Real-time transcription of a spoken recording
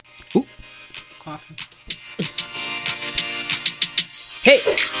Hey,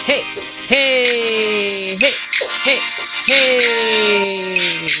 hey, hey, hey, hey, hey.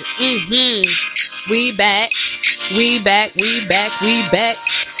 We back.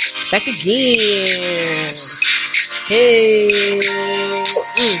 Back again. Hey.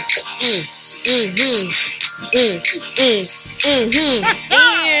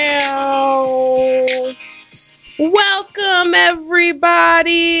 Welcome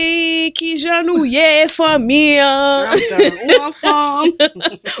everybody. Kijanuye famia.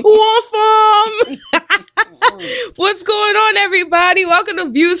 What's going on, everybody? Welcome to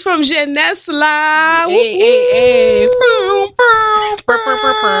Views from Genesla. Hey.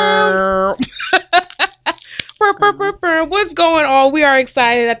 What's going on? We are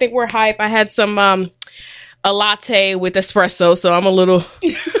excited. I think we're hype. I had some a latte with espresso, so I'm a little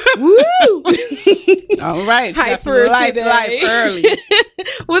woo. All right, hyper today. Life early.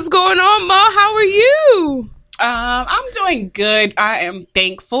 What's going on, Mo? How are you? I'm doing good. I am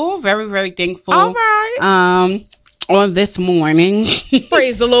thankful, very, very thankful. All right. On this morning,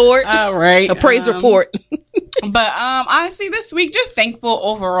 praise the Lord. All right, a praise report. But honestly, this week, just thankful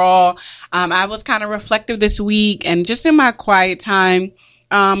overall. I was kind of reflective this week, and just in my quiet time,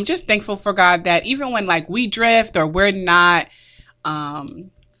 just thankful for God that even when like we drift or we're not,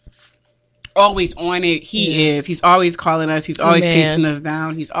 always on it, He is. He's always calling us. He's always chasing us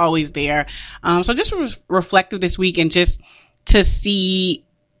down. He's always there. So just reflective this week, and just to see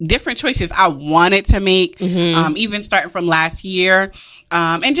different choices I wanted to make, even starting from last year,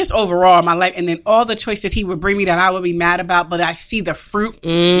 and just overall my life, and then all the choices He would bring me that I would be mad about, but I see the fruit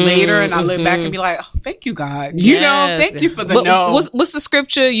later, and I look back and be like, oh, thank you, God. Yes. You know, thank you for the no. What's the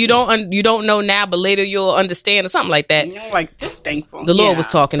scripture? You don't know now, but later you'll understand, or something like that. You know, like, just thankful. The Lord was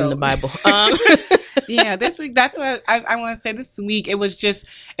talking in the Bible. Yeah, this week, that's what I want to say. This week, it was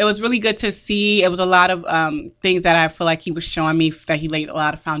really good to see. It was a lot of things that I feel like He was showing me that He laid a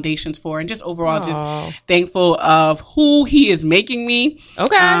lot of foundations for, and just overall, just thankful of who He is making me.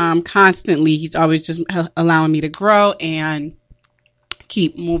 Okay. Constantly, He's always just allowing me to grow and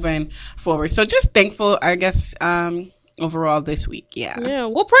keep moving forward. So just thankful, I guess, overall this week. Yeah.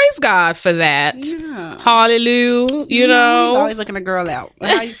 Well, praise God for that. Yeah. Hallelujah. You know, He's always looking a girl out.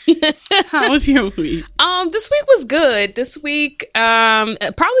 How was your week? This week was good. This week,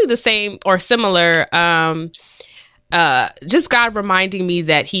 probably the same or similar. Just God reminding me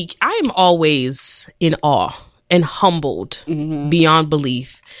that I am always in awe and humbled beyond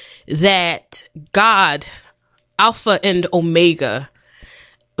belief that God, Alpha and Omega,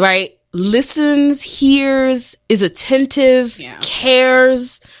 right, listens, hears, is attentive,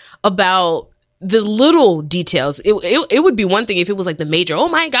 cares about the little details. It would be one thing if it was like the major, oh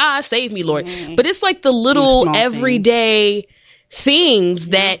my gosh, save me, Lord. But it's like the little everyday things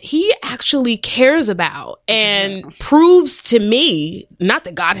that He actually cares about and proves to me, not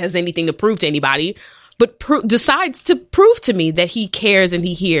that God has anything to prove to anybody, but decides to prove to me that He cares and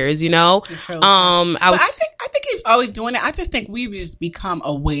He hears, you know? I think He's always doing it. I just think we've just become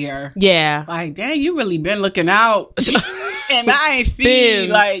aware. Yeah. Like, dang, you really been looking out. And I ain't seen,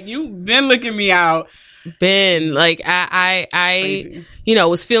 like, you've been looking me out. Like, I you know,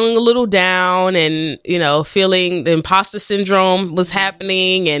 was feeling a little down, and, you know, feeling the imposter syndrome was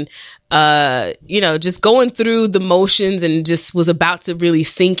happening, and, you know, just going through the motions, and just was about to really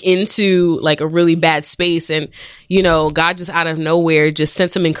sink into like a really bad space. And, you know, God just out of nowhere just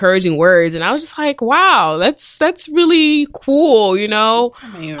sent some encouraging words. And I was just like, wow, that's really cool, you know,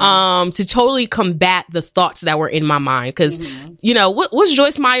 to totally combat the thoughts that were in my mind. Cause you know, what's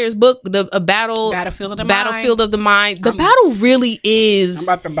Joyce Meyer's book? Battlefield of the Mind. The battle really is. I'm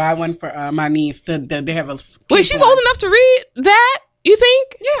about to buy one for my niece. They have a. Wait, she's old enough to read that? You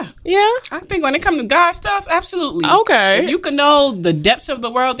think? Yeah. I think when it comes to God stuff, absolutely. Okay. If you can know the depths of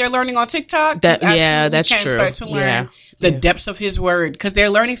the world they're learning on TikTok, that's true. Start to learn the depths of His word, because they're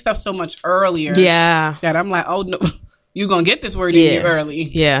learning stuff so much earlier. Yeah. That I'm like, oh no, you're gonna get this word in here early.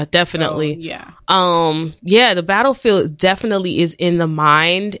 Yeah, definitely. So, the battlefield definitely is in the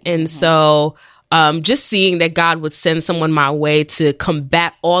mind, and so. Just seeing that God would send someone my way to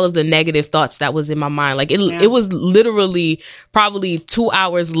combat all of the negative thoughts that was in my mind. Like it was literally probably 2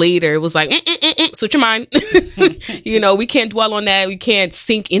 hours later. It was like, switch your mind. You know, we can't dwell on that. We can't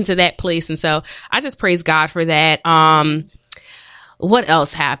sink into that place. And so I just praise God for that. What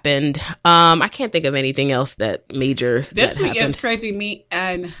else happened? I can't think of anything else that major. This that week happened. is crazy. Me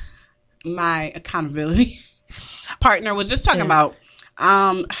and my accountability partner was just talking about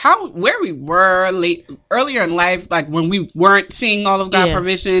where we were earlier in life, like when we weren't seeing all of God's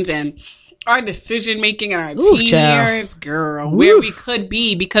provisions, and our decision making and our teen years, girl, where we could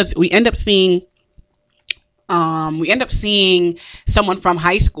be, because we end up seeing we end up seeing someone from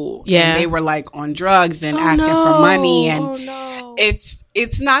high school. Yeah. And they were like on drugs and asking for money. And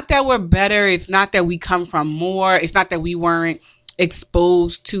it's not that we're better. It's not that we come from more. It's not that we weren't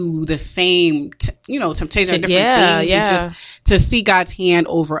exposed to the same, temptation, different things. Yeah. It's just to see God's hand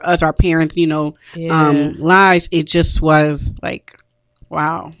over us, our parents, lives. It just was like,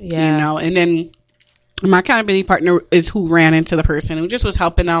 wow, and then my accountability partner is who ran into the person who just was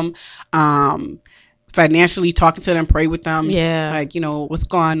helping them, financially, talking to them, pray with them. Yeah. Like, what's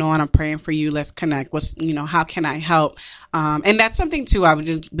going on? I'm praying for you. Let's connect. How can I help? And that's something too I've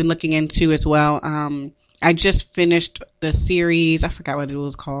just been looking into as well. I just finished the series. I forgot what it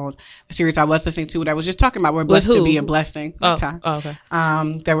was called. The series I was listening to that was just talking about we're blessed to be a blessing. Okay.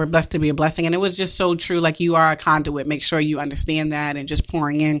 That we're blessed to be a blessing. And it was just so true. Like, you are a conduit. Make sure you understand that and just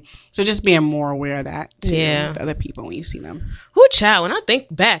pouring in. So just being more aware of that too, with other people when you see them. Whoo, child, when I think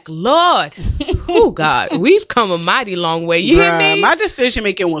back, Lord, oh God, we've come a mighty long way. You hear me? My decision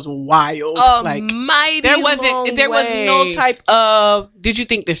making was wild. Mighty there was no type of, did you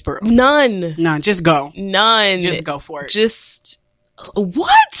think this through? None. Just go. None. Just go for it. Just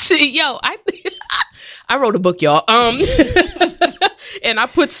what? Yo, I wrote a book, y'all. And I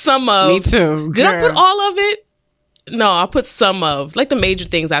put some of. Me too. Did I put all of it? No, I put some of, like, the major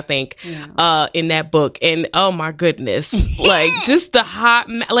things, I think, in that book. And oh my goodness, like, just the hot,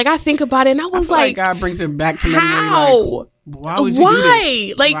 I think about it and I was like God brings it back to memory. How? Why would you do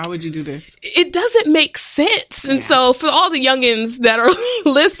this? Like, why would you do this? It doesn't make sense. And so for all the youngins that are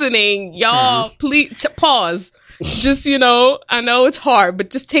listening, y'all, please pause. Just, I know it's hard, but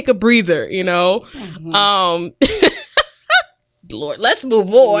just take a breather, Lord, let's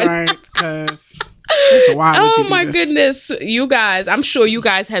move on. Right, 'cause oh my goodness, you guys, I'm sure you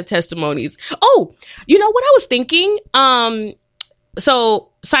guys have testimonies. Oh, you know what I was thinking? So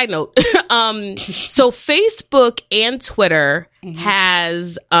side note, so Facebook and Twitter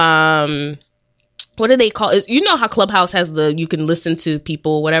has, what do they call it? You know how Clubhouse has you can listen to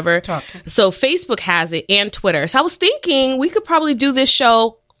people, whatever. So Facebook has it and Twitter. So I was thinking we could probably do this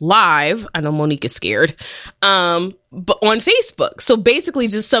show live. I know Monique is scared. But on Facebook. So basically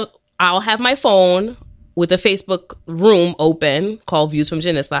I'll have my phone with a Facebook room open called Views from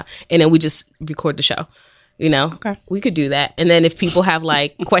Genesis, and then we just record the show. Okay. We could do that. And then if people have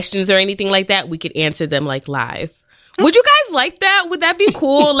questions or anything like that, we could answer them live. Would you guys like that? Would that be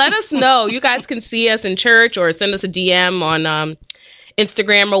cool? Let us know. You guys can see us in church or send us a DM on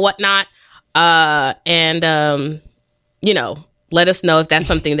Instagram or whatnot. And let us know if that's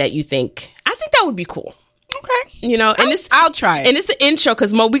something that you think. I think that would be cool. Okay. And I'll try it. And it's an intro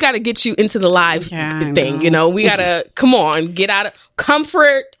because Mo, we got to get you into the live thing. We got to, come on, get out of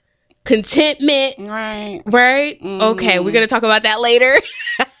comfort, contentment. Right. Okay. We're going to talk about that later.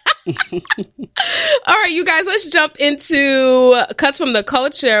 All right, you guys, let's jump into Cuts from the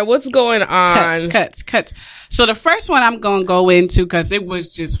Culture. What's going on? Cuts. So the first one I'm going to go into because it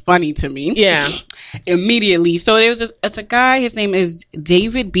was just funny to me. Yeah. Immediately. So it's a guy, his name is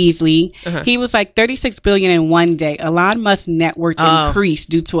David Beasley. He was like 36 billion in one day. Elon Musk's net worth increased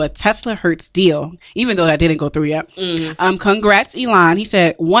due to a Tesla Hertz deal, even though that didn't go through yet. Congrats, Elon. He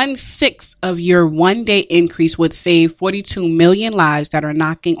said 1/6 of your one day increase would save 42 million lives that are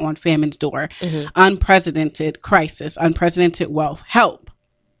knocking on famine's door. Unprecedented crisis, unprecedented wealth. Help.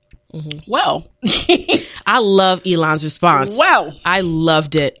 Well, I love Elon's response. Well, I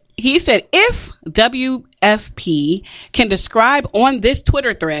loved it. He said, if WFP can describe on this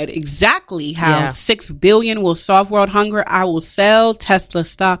Twitter thread exactly how 6 billion will solve world hunger, I will sell Tesla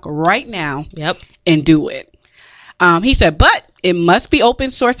stock right now and do it. He said, but it must be open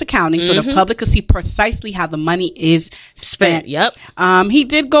source accounting so the public can see precisely how the money is spent. He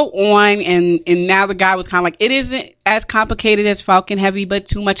did go on and now the guy was kind of like, it isn't as complicated as Falcon Heavy, but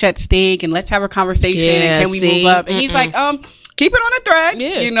too much at stake. And let's have a conversation and can we move up? And he's like, keep it on the thread.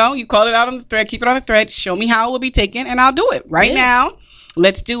 You called it out on the thread. Keep it on the thread. Show me how it will be taken and I'll do it right now.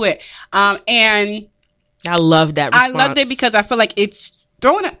 Let's do it. And I love that response. I loved it because I feel like it's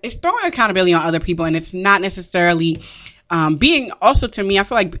throwing accountability on other people, and it's not necessarily being also, to me, I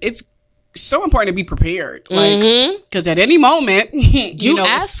feel like it's so important to be prepared. Because at any moment, you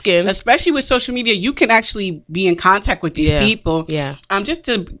asking, especially with social media, you can actually be in contact with these people. Just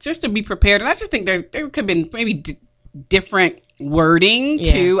to be prepared. And I just think there could have been maybe different wording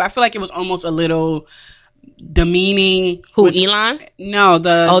too. I feel like it was almost a little demeaning. Who, Elon? No,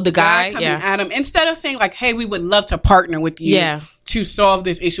 the guy coming at him. Instead of saying like, hey, we would love to partner with you to solve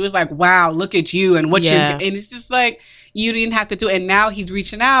this issue. It's like, wow, look at you and what you're, and it's just like, you didn't have to do it. And now he's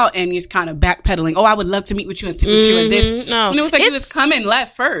reaching out and he's kind of backpedaling. Oh, I would love to meet with you and sit with you and this. No. And it was like he was coming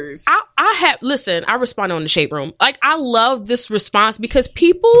left first. I responded on the Shade Room. Like, I love this response because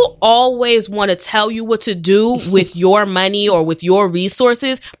people always want to tell you what to do with your money or with your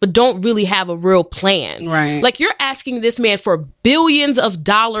resources, but don't really have a real plan. Right. Like, you're asking this man for billions of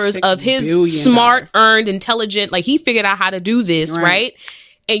dollars of his smart, earned, intelligent, like, he figured out how to do this, right?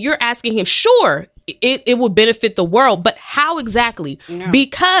 And you're asking him, sure, it would benefit the world, but how exactly? Yeah.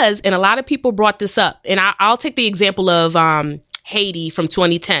 Because, and a lot of people brought this up, and I'll take the example of Haiti from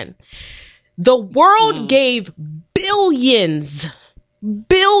 2010. The world gave billions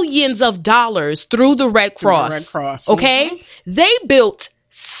of dollars through the Red Cross. Okay? They built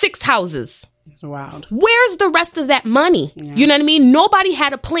 6 houses. It's wild. Where's the rest of that money? Yeah. You know what I mean? Nobody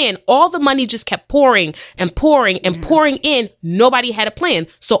had a plan. All the money just kept pouring and pouring and pouring in. Nobody had a plan.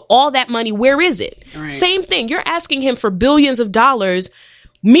 So all that money, where is it? Right. Same thing. You're asking him for billions of dollars.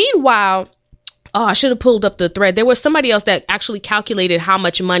 Meanwhile, I should have pulled up the thread. There was somebody else that actually calculated how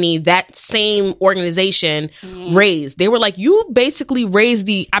much money that same organization raised. They were like, you basically raised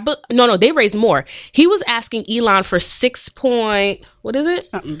they raised more. He was asking Elon for 6 billion.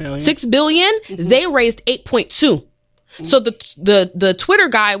 Mm-hmm. They raised 8.2. Mm-hmm. So the Twitter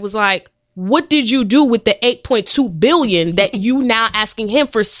guy was like, what did you do with the 8.2 billion that you now asking him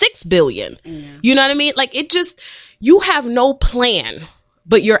for 6 billion? Yeah. You know what I mean? Like, you have no plan.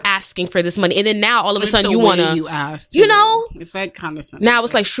 But you're asking for this money. And then now all of a sudden you want to, you know, it's like condescending. Now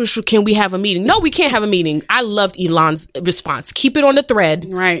it's like, shoo, can we have a meeting? No, we can't have a meeting. I loved Elon's response. Keep it on the thread.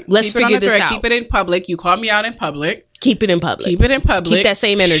 Right. Let's figure this out. Keep it in public. You call me out in public. Keep it in public. Keep it in public. Keep that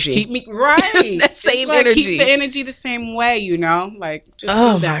same energy. Keep me right. That same energy. Keep the energy the same way, you know? Like, just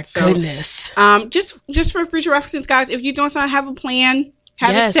do that. Oh my goodness. Just for future references, guys, if you're doing something, have a plan.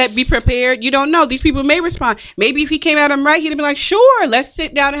 Have it set, be prepared. You don't know. These people may respond. Maybe if he came at him right, he'd be like, sure, let's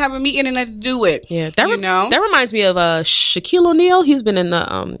sit down and have a meeting and let's do it. Yeah. That reminds me of Shaquille O'Neal. He's been in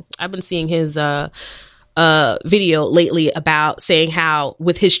the, I've been seeing his video lately about saying how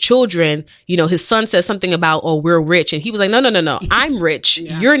with his children, you know, his son says something about, oh, we're rich. And he was like, no, I'm rich.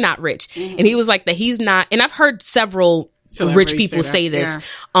 Yeah. You're not rich. Mm-hmm. And he was like that he's not. And I've heard several rich people say this,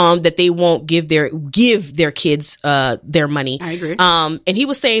 that they won't give their kids their money. I agree. And he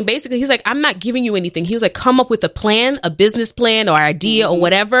was saying basically, he's like, I'm not giving you anything. He was like, come up with a plan, a business plan or idea or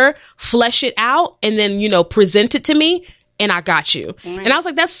whatever, flesh it out, and then, you know, present it to me, and I got you. And I was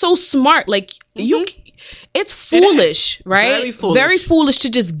like, that's so smart. Like it's foolish, right? Very foolish. Very foolish to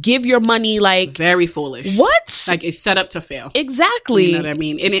just give your money, like, very foolish. What? Like, it's set up to fail. Exactly. You know what I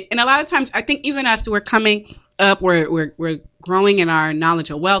mean? And a lot of times, I think even as we're coming up, we're growing in our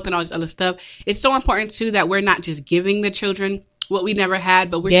knowledge of wealth and all this other stuff. It's so important too that we're not just giving the children what we never had,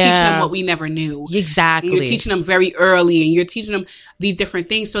 but we're teaching them what we never knew. Exactly. And you're teaching them very early, and you're teaching them these different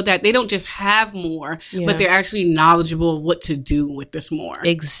things so that they don't just have more, but they're actually knowledgeable of what to do with this more.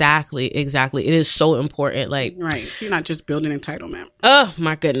 Exactly. It is so important. Like, right. So you're not just building entitlement. Oh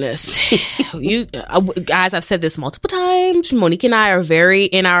my goodness. You guys, I've said this multiple times. Monique and I are very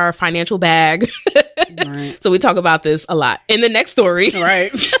in our financial bag. Right. So we talk about this a lot. In the next story,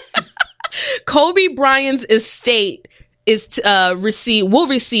 right? Kobe Bryant's estate will receive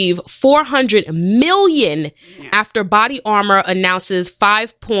 $400 million after Body Armor announces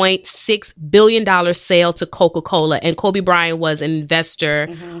 $5.6 billion sale to Coca-Cola. And Kobe Bryant was an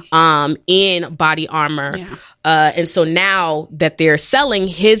investor in Body Armor. Yeah. And so now that they're selling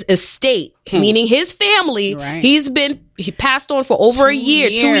his estate, meaning his family, he passed on for over 2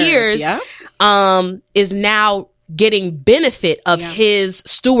 years, is now getting benefit of his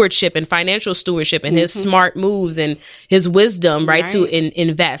stewardship and financial stewardship and his smart moves and his wisdom, right? To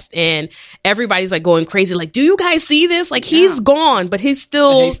invest. And everybody's like going crazy. Like, do you guys see this? Like, he's gone, but he's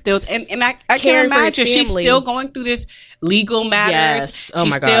still and I can't imagine she's still going through this legal matters. Yes. Oh,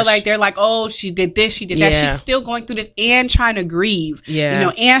 she's my still gosh. like, they're like, oh, she did this, she did that. She's still going through this and trying to grieve. Yeah. You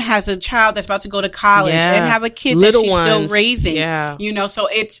know, and has a child that's about to go to college and have a kid that she's still raising. Yeah. You know, so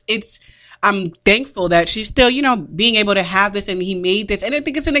it's I'm thankful that she's still, you know, being able to have this, and he made this. And I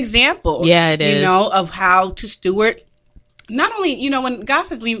think it's an example, it is, you know, of how to steward. Not only, you know, when God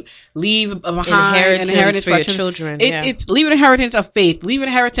says leave behind inheritance for your children. It's leave an inheritance of faith, leave an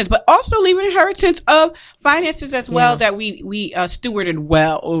inheritance, but also leave an inheritance of finances as well that we stewarded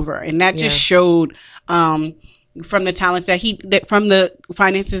well over. And that just showed, from the talents from the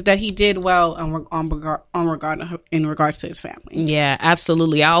finances that he did well in regards to his family. Yeah,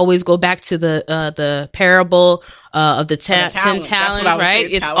 absolutely. I always go back to the parable of the 10 talents, right?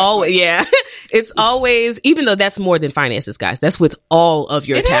 It's always it's always, even though that's more than finances, guys. That's with all of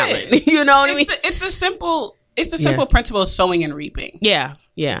your talent. You know what I mean? It's it's the simple principle of sowing and reaping. Yeah.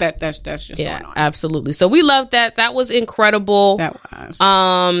 That's just going on. Absolutely. So we love that. That was incredible. That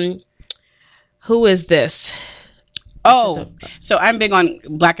was. Who is this? Oh, so I'm big on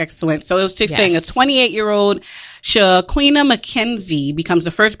Black excellence. So it was just saying a 28-year-old Shaquina McKenzie becomes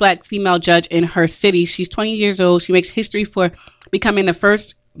the first Black female judge in her city. She's 20 years old. She makes history for becoming the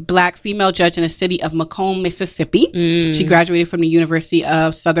first Black female judge in the city of Macomb, Mississippi. She graduated from the University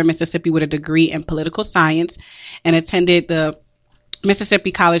of Southern Mississippi with a degree in political science and attended the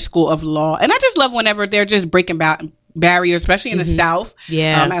Mississippi College School of Law. And I just love whenever they're just breaking barriers, especially in the South,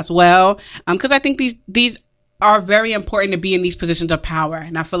 as well. Because I think these are very important to be in these positions of power.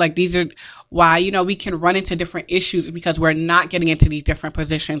 And I feel like these are why, we can run into different issues because we're not getting into these different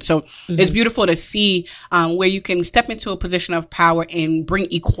positions. So it's beautiful to see where you can step into a position of power and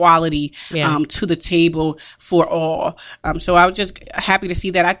bring equality to the table for all. So I was just happy to see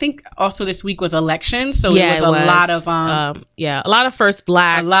that. I think also this week was elections. So it was a lot of a lot of first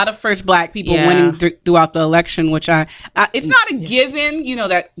Black people winning throughout the election, which it's not a given,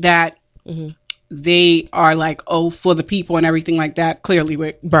 that they are like, for the people and everything like that. Clearly,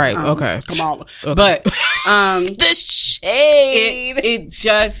 right? Okay, Kamala. Okay. But the shade. It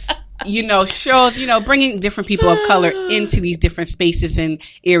just shows bringing different people of color into these different spaces and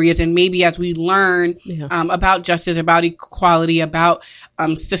areas, and maybe as we learn about justice, about equality, about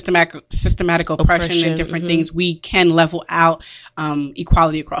systematic oppression and different things, we can level out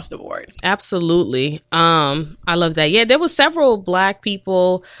equality across the board. Absolutely. I love that. Yeah, there were several Black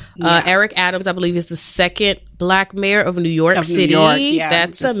people. Eric Adams, I believe, is the second Black mayor of New York City. Yeah,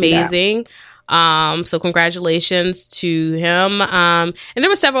 that's amazing. So congratulations to him. And there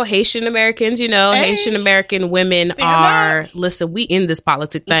were several Haitian Americans, Haitian American women listen, we in this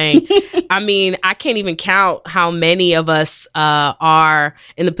politic thing. I mean, I can't even count how many of us, are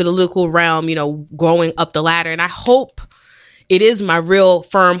in the political realm, going up the ladder. And I hope, it is my real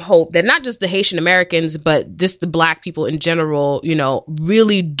firm hope that not just the Haitian Americans, but just the Black people in general,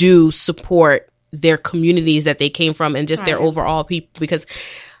 really do support their communities that they came from and just their overall people, because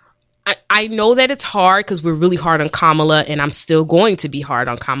I know that it's hard because we're really hard on Kamala, and I'm still going to be hard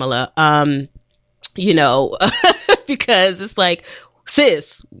on Kamala, because it's like,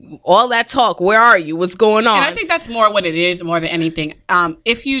 sis, all that talk, where are you? What's going on? And I think that's more what it is, more than anything.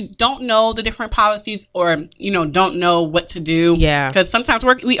 If you don't know the different policies or, don't know what to do. Yeah. Because sometimes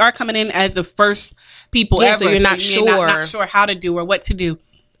we are coming in as the first people ever. So you're not sure. Not sure how to do or what to do.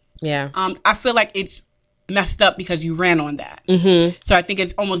 Yeah. I feel like it's messed up because you ran on that. So I think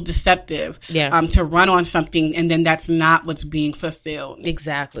it's almost deceptive to run on something and then that's not what's being fulfilled.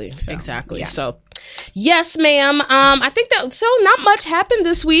 Exactly. So yes, ma'am. I think that not much happened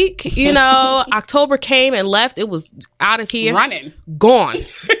this week. October came and left. It was out of here. Running. Gone.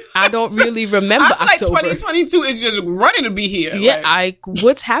 I don't really remember I feel October. Like 2022 is just running to be here. Yeah,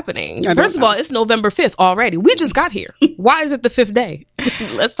 what's happening? First of all, it's November 5th already. We just got here. Why is it the 5th day?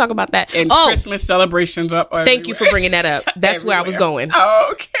 Let's talk about that. And Christmas celebrations up everywhere. Thank you for bringing that up. That's where I was going. Oh,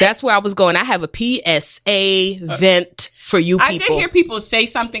 okay. That's where I was going. I have a PSA vent for you people. I did hear people say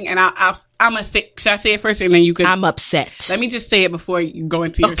something, and I'm going to say, should I say it first and then you can? I'm upset. Let me just say it before you go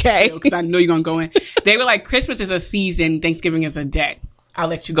into your spiel, because I know you're going to go in. They were like, Christmas is a season, Thanksgiving is a day. I'll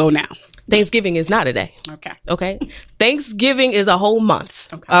let you go now. Thanksgiving is not a day. Okay. Thanksgiving is a whole month.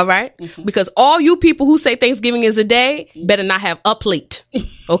 Okay. All right. Because all you people who say Thanksgiving is a day better not have a plate.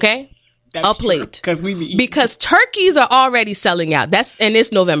 Okay. That's a plate. Because turkeys are already selling out. And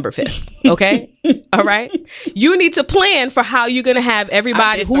it's November 5th. Okay. All right. You need to plan for how you're going to have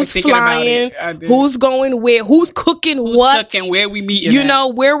everybody who's flying, who's going where, who's cooking what, cooking, where we meeting,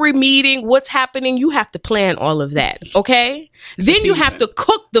 where we're meeting, what's happening. You have to plan all of that. Okay. Then you have to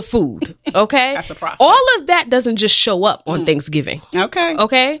cook the food. Okay. That's a process. All of that doesn't just show up on Thanksgiving.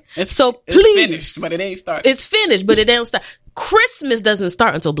 Okay. So please. It's finished, but it ain't started. It's finished, but it ain't started. Christmas doesn't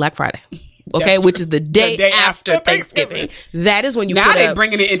start until Black Friday. Okay, which is the day after Thanksgiving. That is when you now they're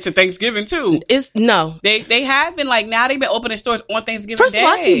bringing it into Thanksgiving too. They have been like, now they've been opening stores on Thanksgiving First Day. of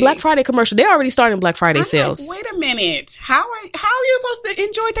all, I see Black Friday commercial. They're already starting Black Friday sales. Like, wait a minute, how are you supposed to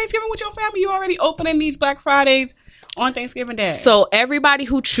enjoy Thanksgiving with your family? You already opening these Black Fridays on Thanksgiving Day. So everybody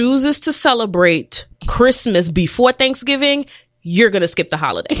who chooses to celebrate Christmas before Thanksgiving, you're going to skip the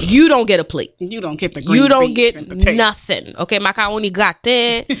holiday. You don't get a plate. You don't get the green beans. You don't get nothing. Okay, macaroni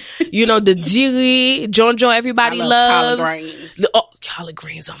gâté, the dilly, John, everybody loves. Collard greens. Collard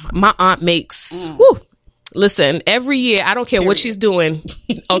greens. My aunt makes. Woo. Listen, every year, I don't care what she's doing.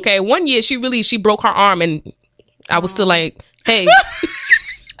 Okay, one year she broke her arm and I was still like, hey,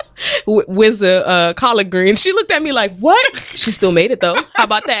 where's the collard greens? She looked at me like, what? She still made it though. How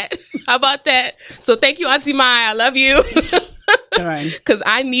about that? How about that? So thank you, Auntie Mai. I love you. Because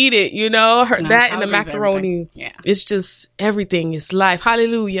I need it, that and the macaroni. Yeah. It's just everything. It's life.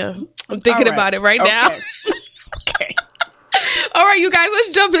 Hallelujah. I'm thinking about it right now. Okay. All right, you guys, let's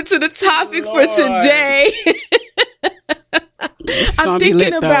jump into the topic for today. I'm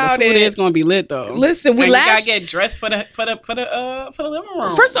thinking about it. It's gonna be lit though. Listen, we gotta get dressed for the living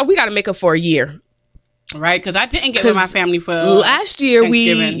room. First off, we gotta make up for a year. Right, because I didn't get with my family for last year.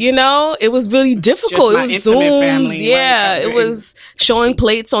 It was really difficult. It was Zooms, family, right? It was showing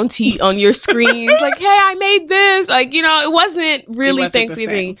plates on your screens. Like, hey, I made this. Like, it wasn't really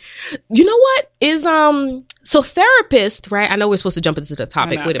Thanksgiving. You know what is so therapists, right? I know we're supposed to jump into the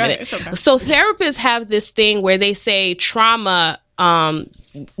topic. Wait a minute. Okay. So therapists have this thing where they say trauma.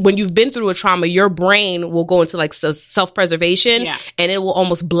 When you've been through a trauma, your brain will go into like self-preservation, and it will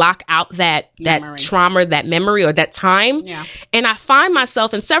almost block out that trauma, that memory, or that time. Yeah. And I find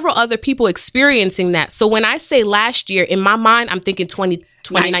myself and several other people experiencing that. So when I say last year, in my mind, I'm thinking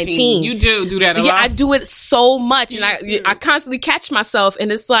 2019. You do that a lot. Yeah, I do it so much, and I constantly catch myself,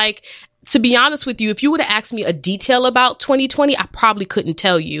 and it's like, to be honest with you, if you would have asked me a detail about 2020, I probably couldn't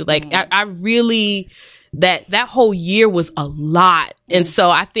tell you. Like, I really... That whole year was a lot. And so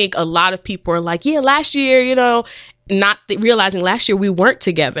I think a lot of people are like, yeah, last year, not realizing last year we weren't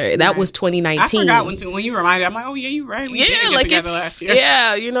together. That was 2019. I forgot when you reminded me. I'm like, oh yeah, you're right. We didn't get together last year.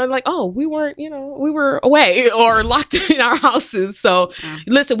 Yeah, like, oh, we weren't, we were away or locked in our houses. So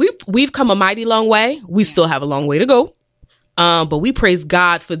listen, we've come a mighty long way. We still have a long way to go. But we praise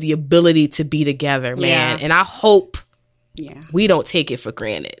God for the ability to be together, man. And I hope we don't take it for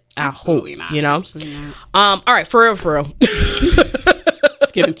granted. Absolutely I hope, not. All right, for real.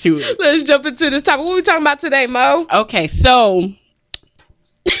 Let's get into it. Let's jump into this topic. What are we talking about today, Mo? Okay, so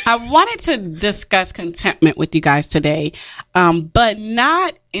I wanted to discuss contentment with you guys today, but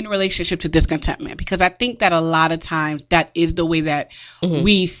not in relationship to discontentment, because I think that a lot of times that is the way that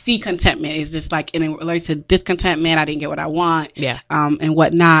we see contentment, is just like in relation to discontentment. I didn't get what I want, and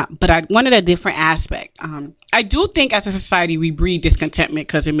whatnot. But I wanted a different aspect. I do think as a society we breed discontentment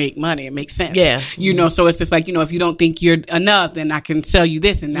because it makes money. It makes sense. Yeah. So it's just like, if you don't think you're enough, then I can sell you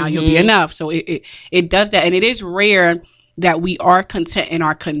this and now you'll be enough. So it does that. And it is rare that we are content in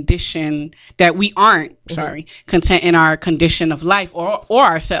our condition, that we aren't, content in our condition of life or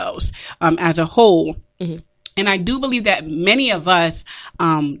ourselves, as a whole. And I do believe that many of us,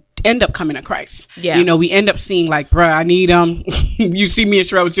 end up coming to Christ. Yeah. We end up seeing like, bruh, I need him. You see me and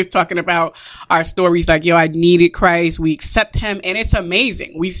Sherelle was just talking about our stories like, I needed Christ. We accept him, and it's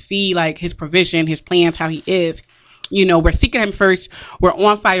amazing. We see like his provision, his plans, how he is. We're seeking him first. We're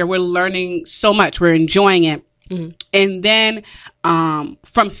on fire. We're learning so much. We're enjoying it. And then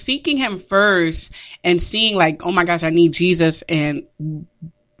from seeking him first and seeing like, oh my gosh, I need Jesus, and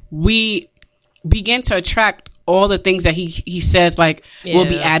we begin to attract all the things that he says like will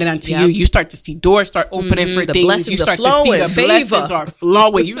be added unto you. You start to see doors start opening for things. You start to see the blessings are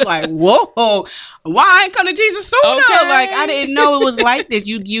flowing. You're like, whoa, why I ain't come to Jesus sooner? Okay. Like, I didn't know it was like this.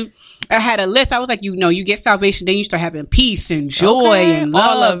 I had a list. I was like, you get salvation, then you start having peace and joy and love.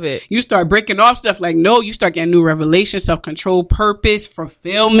 All of it. You start breaking off stuff. Like, no, you start getting new revelation, self-control, purpose,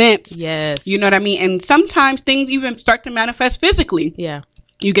 fulfillment. Yes. You know what I mean? And sometimes things even start to manifest physically. Yeah.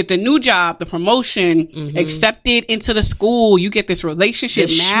 You get the new job, the promotion, accepted into the school. You get this relationship,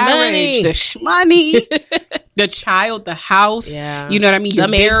 marriage, the shmoney, the child, the house. Yeah. You know what I mean? The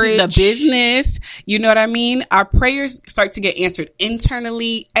marriage, the business. You know what I mean? Our prayers start to get answered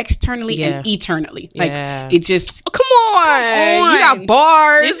internally, externally, and eternally. Like it just. Oh, come on. You got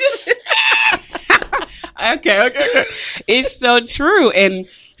bars. Okay. It's so true. And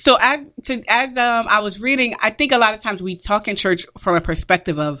so as I was reading, I think a lot of times we talk in church from a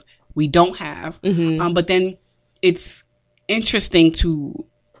perspective of we don't have, but then it's interesting to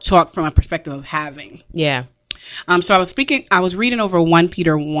talk from a perspective of having. Yeah. So I was reading over 1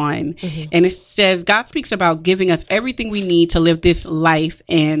 Peter 1, and it says, God speaks about giving us everything we need to live this life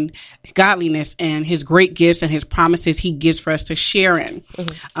and godliness and his great gifts and his promises he gives for us to share in.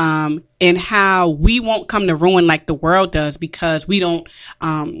 And how we won't come to ruin like the world does because we don't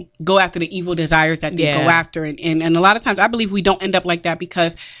go after the evil desires that they go after. And a lot of times I believe we don't end up like that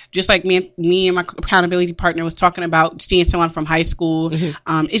because just like me and my accountability partner was talking about seeing someone from high school,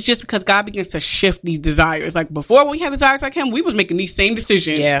 it's just because God begins to shift these desires. Like before when we had desires like him, we was making these same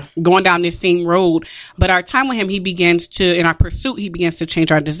decisions, going down this same road. But our time with him, in our pursuit, he begins to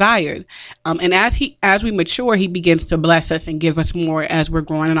change our desires. And as we mature, he begins to bless us and give us more as we're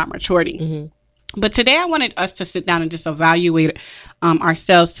growing in our maturity. But today I wanted us to sit down and just evaluate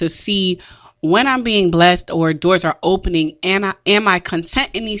ourselves to see when I'm being blessed or doors are opening, and am I content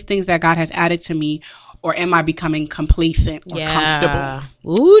in these things that God has added to me, or am I becoming complacent or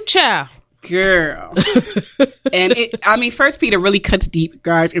comfortable? Ooh, child. Girl. And First Peter really cuts deep,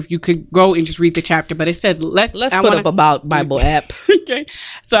 guys, if you could go and just read the chapter, but it says, let's put up about Bible app. Okay.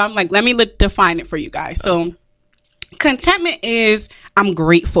 So I'm like, let me define it for you guys. So contentment is, I'm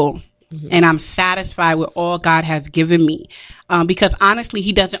grateful and I'm satisfied with all God has given me. Because honestly,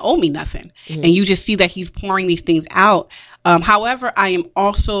 he doesn't owe me nothing. And you just see that he's pouring these things out. However, I am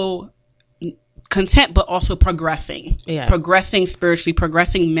also content, but also progressing spiritually,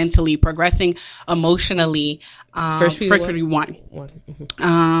 progressing mentally, progressing emotionally. First Peter 1.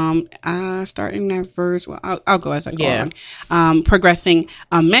 Starting that verse. Well, I'll go as I go on. Progressing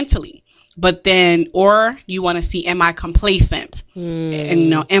mentally, but then, or you want to see, am I complacent?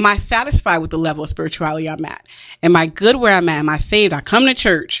 And am I satisfied with the level of spirituality I'm at? Am I good where I'm at? Am I saved? I come to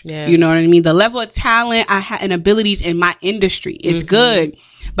church. Yeah. You know what I mean? The level of talent I have and abilities in my industry is good,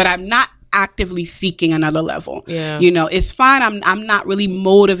 but I'm not actively seeking another level. Yeah. It's fine. I'm not really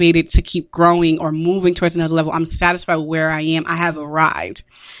motivated to keep growing or moving towards another level. I'm satisfied with where I am. I have arrived.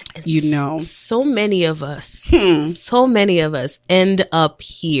 So many of us end up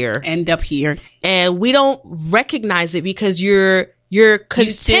here. And we don't recognize it because you're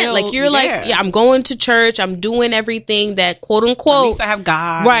content. I'm going to church. I'm doing everything that quote unquote. At least I have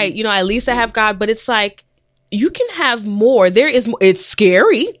God. Right. At least I have God. But it's like, you can have more. There is, it's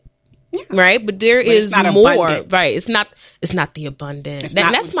scary. Yeah. Right, but there is more. Abundant. Right, it's not the abundant.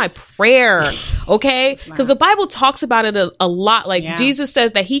 That's my prayer. Okay, because the Bible talks about it a lot. Like Jesus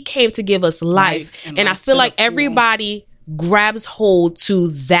says that he came to give us life, and I feel like everybody grabs hold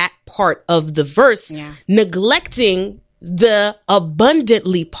to that part of the verse, neglecting the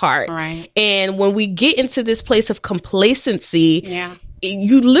abundantly part. Right, and when we get into this place of complacency,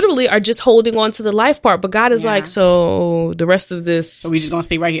 you literally are just holding on to the life part, but God is like, so the rest of this. So we just gonna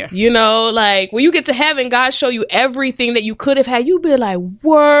stay right here. When you get to heaven, God show you everything that you could have had. You be like,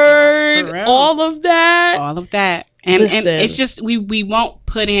 word, all of that. And it's just, we won't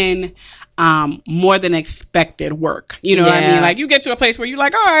put in more than expected work. You know what I mean? Like, you get to a place where you're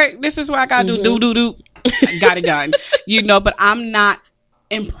like, all right, this is what I gotta do. Got it done. But I'm not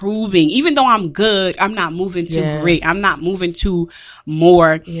improving. Even though I'm good, I'm not moving to great. I'm not moving to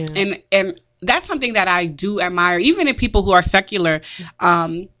more. Yeah. And that's something that I do admire, even in people who are secular.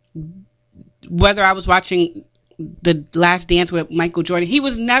 Whether I was watching The Last Dance with Michael Jordan, he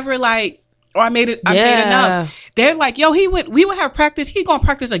was never like, I made enough. They're like, we would have practice. He gonna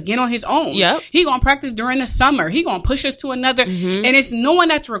practice again on his own. Yep. He gonna practice during the summer. He gonna push us to another. And it's no one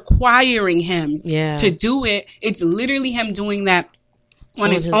that's requiring him to do it. It's literally him doing that on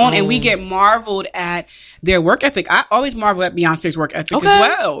his own, and we get marveled at their work ethic. I always marvel at Beyonce's work ethic as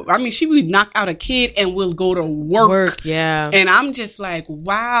well. She would knock out a kid and will go to work. And I'm just like,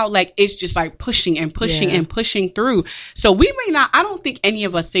 wow, like it's just like pushing and pushing and pushing through. So we may not, I don't think any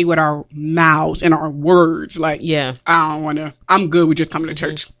of us say with our mouths and our words, like, I don't want to, I'm good with just coming to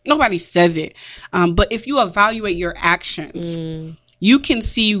church. Nobody says it. But if you evaluate your actions, you can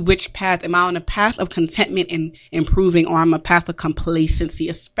see which path. Am I on a path of contentment and improving, or I'm a path of complacency,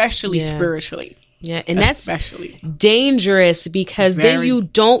 especially spiritually? Yeah, and that's dangerous because then you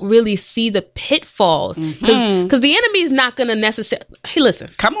don't really see the pitfalls. Because the enemy is not going to necessarily... Hey, listen.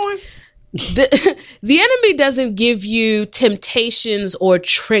 Come on. The enemy doesn't give you temptations or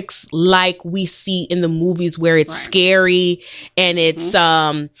tricks like we see in the movies where it's scary and it's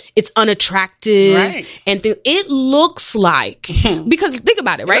unattractive and it looks like, because think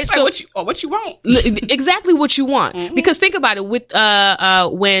about it, right? So what you want. Exactly what you want. Because think about it, with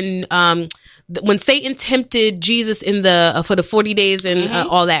when Satan tempted Jesus in for the 40 days and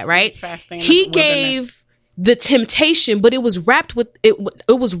all that, right? He gave the temptation, but it was wrapped with it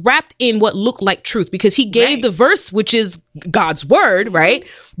was wrapped in what looked like truth, because he gave the verse, which is God's word, right?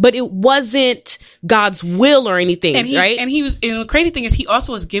 But it wasn't God's will or anything, right? And he was, and the crazy thing is, he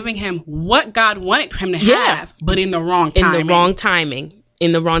also was giving him what God wanted him to have, but in the wrong timing.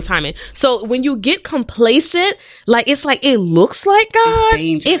 So when you get complacent, like, it's like, it looks like God.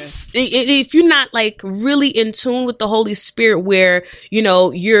 It's if you're not like really in tune with the Holy Spirit, where,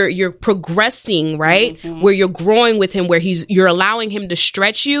 you're progressing, right? Where you're growing with him, where you're allowing him to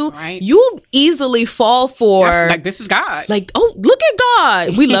stretch you, you easily fall for like, this is God. Like, oh, look at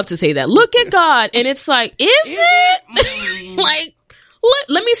God. We love to say that. Look at God. And it's like, is it? Like,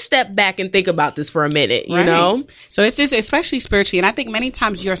 let me step back and think about this for a minute, you know? So it's just, especially spiritually, and I think many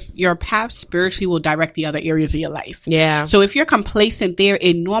times your path spiritually will direct the other areas of your life. Yeah. So if you're complacent there,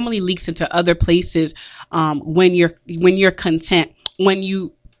 it normally leaks into other places when you're content. When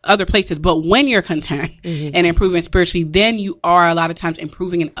you other places. But when you're content and improving spiritually, then you are a lot of times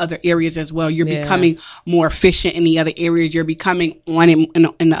improving in other areas as well. You're becoming more efficient in the other areas. You're becoming on in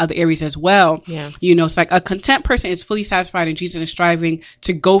the other areas as well. Yeah. You know, it's like a content person is fully satisfied in Jesus and striving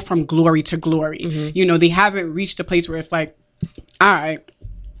to go from glory to glory. You know, they haven't reached a place where it's like, all right,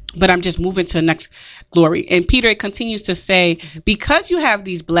 but I'm just moving to the next glory. And Peter continues to say, because you have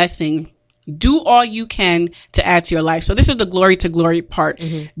these blessings, do all you can to add to your life. So this is the glory to glory part.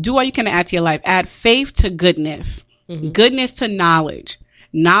 Do all you can to add to your life. Add faith to goodness, goodness to knowledge,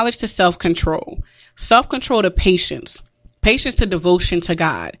 knowledge to self-control, self-control to patience, patience to devotion to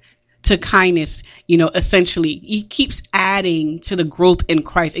God, to kindness. You know, essentially, he keeps adding to the growth in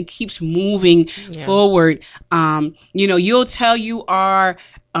Christ. It keeps moving forward. You know, you'll tell you are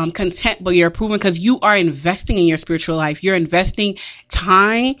content, but you're improving because you are investing in your spiritual life. You're investing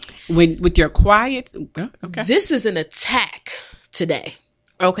time with your quiet. Okay. This is an attack today.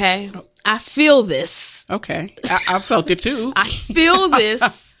 Okay. I feel this. Okay. I felt it too. I feel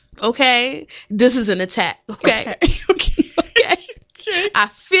this. Okay. This is an attack. Okay. Okay. I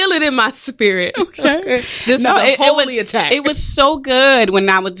feel it in my spirit. Okay. This is a holy attack. It was so good when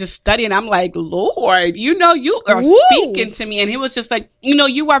I was just studying. I'm like, Lord, you know, you are speaking to me. And it was just like, you know,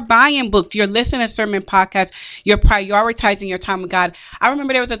 you are buying books. You're listening to sermon podcasts. You're prioritizing your time with God. I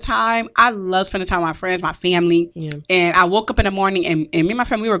remember there was a time I love spending time with my friends, my family. Yeah. And I woke up in the morning and me and my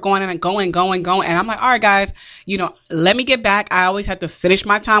family, we were going and going. And I'm like, all right, guys, you know, let me get back. I always have to finish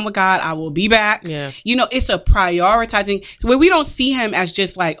my time with God. I will be back. Yeah. You know, it's a prioritizing where we don't see him as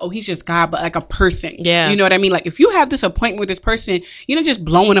just like, oh, he's just God, but like a person. Yeah. You know what I mean? Like if you have this appointment with this person, you're not just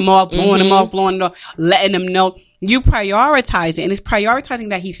blowing them off, letting them know. You prioritize it, and it's prioritizing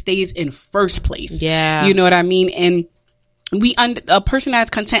that he stays in first place. Yeah. You know what I mean? And a person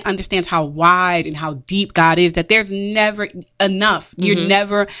that's content understands how wide and how deep God is, that there's never enough. You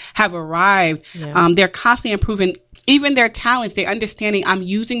never have arrived. Yeah. They're constantly improving even their talents. They're understanding I'm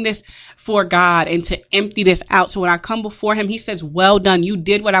using this for God and to empty this out. So when I come before him, he says, well done. You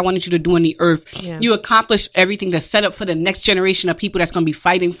did what I wanted you to do on the earth. Yeah. You accomplished everything to set up for the next generation of people that's going to be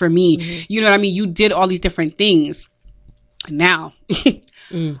fighting for me. You know what I mean? You did all these different things. Now,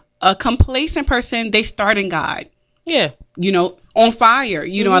 a complacent person, they start in God. Yeah. You know, on fire,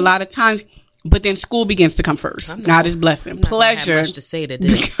 you know, a lot of times, but then school begins to come first. God is blessing. Pleasure much to say to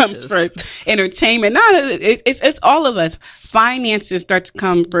this comes first. Entertainment. It's all of us. Finances start to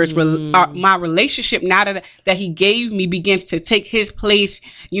come first. My relationship now that he gave me begins to take his place,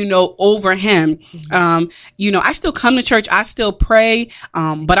 you know, over him. You know, I still come to church. I still pray.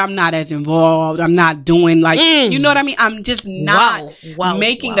 But I'm not as involved. I'm not doing like, you know what I mean? I'm just not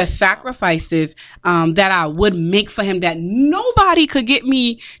making the sacrifices, that I would make for him, that nobody could get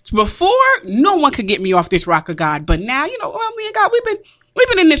me before. No one could get me off this rock of God. But now, you know, well, me and God, we've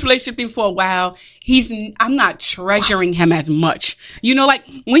been in this relationship thing for a while. I'm not treasuring him as much. You know, like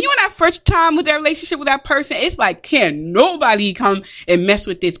when you're in that first time with that relationship with that person, it's like, can nobody come and mess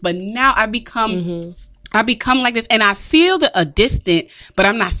with this? But now I become like this, and I feel a distant, but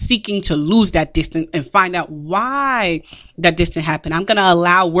I'm not seeking to lose that distance and find out why that distance happened. I'm going to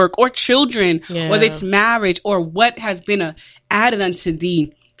allow work or children, whether it's marriage or what has been added unto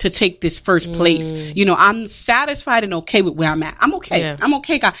thee, to take this first place. You know, I'm satisfied and okay with where I'm at. I'm okay. Yeah. I'm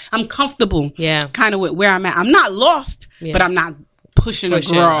okay, God. I'm comfortable kind of with where I'm at. I'm not lost, but I'm not pushing to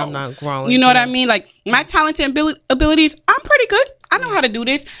grow. I'm not growing. You know what I mean? Like my talent and abilities, I'm pretty good. I know how to do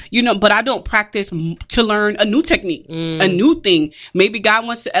this, you know, but I don't practice to learn a new technique, a new thing. Maybe God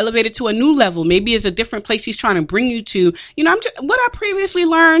wants to elevate it to a new level. Maybe it's a different place he's trying to bring you to. You know, what I previously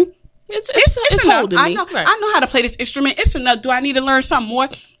learned, it's enough. Holding me. I know how to play this instrument. It's enough. Do I need to learn something more?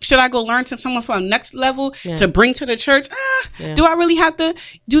 Should I go learn to someone from the next level to bring to the church? Do I really have to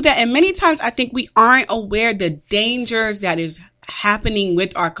do that? And many times I think we aren't aware the dangers that is happening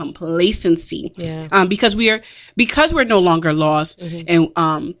with our complacency. Because we're no longer lost,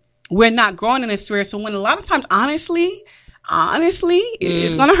 and we're not growing in the spirit. So when a lot of times, honestly,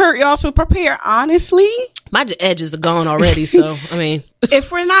 it's gonna hurt y'all, so prepare. Honestly, my edges are gone already. So I mean, if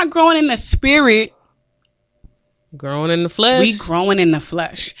we're not growing in the spirit, growing in the flesh, we growing in the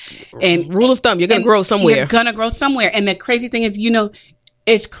flesh. And rule of thumb, you're gonna grow somewhere. You're gonna grow somewhere. And the crazy thing is, you know,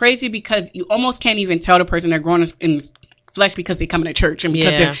 it's crazy because you almost can't even tell the person they're growing in flesh because they come to church and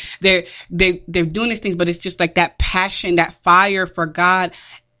because they're doing these things. But it's just like that passion, that fire for God.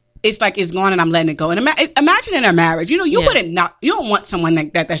 It's like it's gone and I'm letting it go. And imagine in a marriage, you know, you don't want someone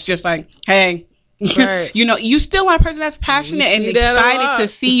like that. That's just like, hey, right. You know, you still want a person that's passionate and excited to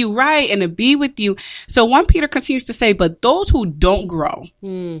see you right and to be with you. So 1 Peter continues to say, but those who don't grow,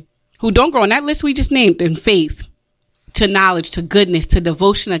 and that list we just named in faith, to knowledge, to goodness, to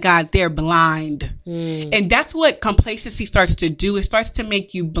devotion to God, they're blind. And that's what complacency starts to do. It starts to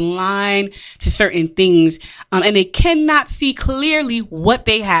make you blind to certain things. And they cannot see clearly what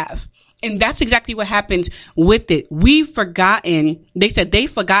they have. And that's exactly what happens with it. We've forgotten, they said they've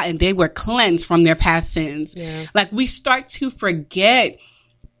forgotten they were cleansed from their past sins. Yeah. Like we start to forget,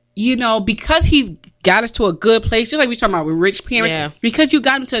 you know, because he's got us to a good place, just like we talking about with rich parents, because you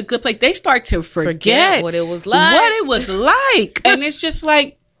got them to a good place, they start to forget what it was like. And it's just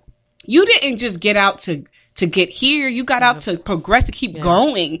like, you didn't just get out to get here. You got out to progress, to keep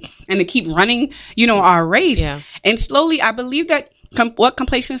going and to keep running, you know, our race. Yeah. And slowly, I believe that what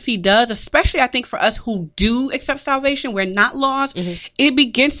complacency does, especially I think for us who do accept salvation, we're not lost, it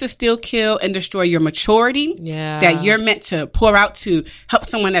begins to still kill and destroy your maturity that you're meant to pour out to help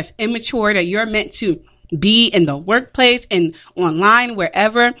someone that's immature, that you're meant to be in the workplace and online,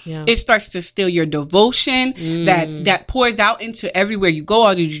 wherever. It starts to steal your devotion that pours out into everywhere you go,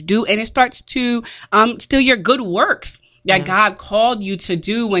 all that you do, and it starts to steal your good works that God called you to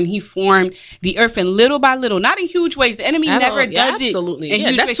do when he formed the earth. And little by little, not in huge ways, the enemy never does it.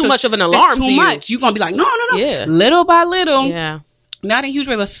 Absolutely. That's too much of an alarm to you. Much. You're going to be like, no. Yeah. Little by little. Yeah. Not in huge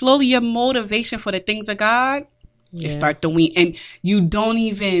ways, but slowly your motivation for the things of God, it start to wean. And you don't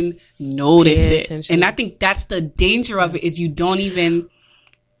even notice it. And I think that's the danger of it, is you don't even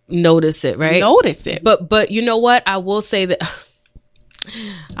notice it, right? Notice it. But you know what? I will say that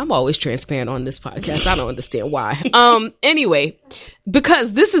I'm always transparent on this podcast. I don't understand why. Anyway,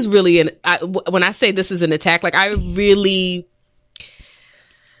 because this is really when I say this is an attack, like I really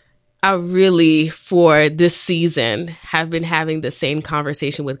for this season have been having the same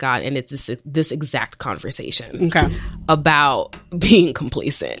conversation with God, and it's this exact conversation about being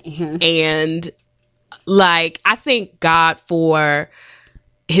complacent. And like, I thank God for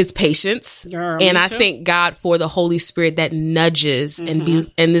his patience, and I thank God for the Holy Spirit that nudges and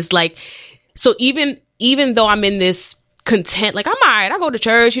is like, so even though I'm in this content, like I'm all right, I go to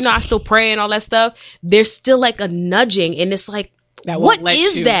church, you know, I still pray and all that stuff, there's still like a nudging, and it's like, what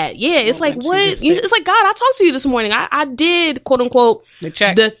is that? Yeah, it's like, what? It's like, God, I talked to you this morning. I did, quote unquote,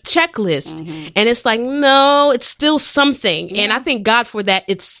 the checklist. And it's like, no, it's still something. And I thank God for that.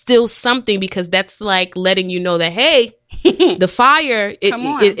 It's still something, because that's like letting you know that, hey, the fire,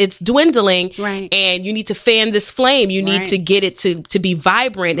 it's dwindling, and you need to fan this flame. You need to get it to be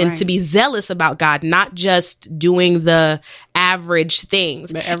vibrant and to be zealous about God, not just doing the average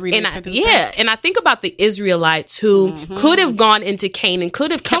things. But and I think about the Israelites who could have gone into Canaan,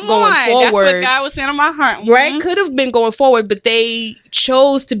 could have kept going forward. That's what God was saying on my heart. Right? Could have been going forward, but they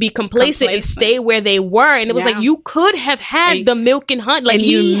chose to be complacent and stay where they were. And it was like, you could have had the milk and honey. Like,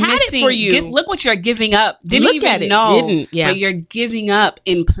 he had it for you. Look what you're giving up. Didn't even know. But you're giving up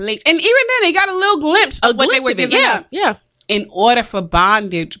in place. And even then, they got a little glimpse of what they were giving up. Yeah. In order for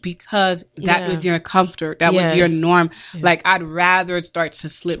bondage, because that was your comfort. That was your norm. Like, I'd rather start to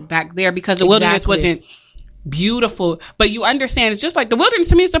slip back there, because the wilderness wasn't beautiful. But you understand, it's just like the wilderness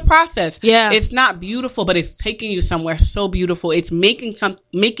to me is a process. Yeah. It's not beautiful, but it's taking you somewhere so beautiful. It's making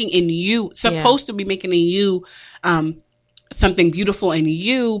in you, supposed to be making in you, something beautiful in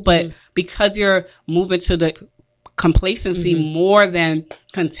you. But because you're moving to the complacency more than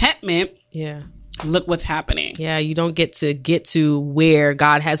contentment, look what's happening. Yeah, you don't get to where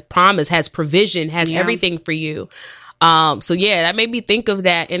God has promised, has provision, has everything for you. So yeah, that made me think of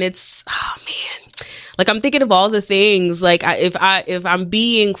that, and it's, oh man, like I'm thinking of all the things, like if I'm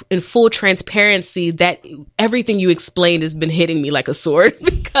being in full transparency, that everything you explained has been hitting me like a sword,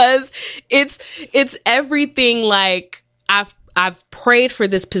 because it's everything. Like I've prayed for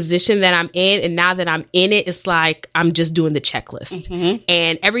this position that I'm in, and now that I'm in it, it's like I'm just doing the checklist.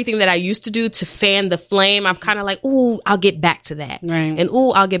 And everything that I used to do to fan the flame, I'm kind of like, ooh, I'll get back to that. Right. And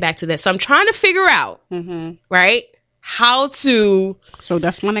ooh, I'll get back to that. So I'm trying to figure out, right, how to... So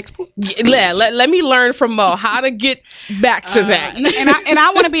that's my next point. Yeah, let me learn from Mo how to get back to that. And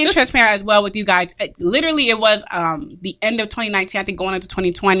I want to be transparent as well with you guys. Literally, it was the end of 2019, I think, going into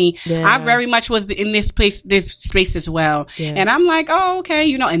 2020. Yeah. I very much was in this space as well. Yeah. And I'm like, oh, okay,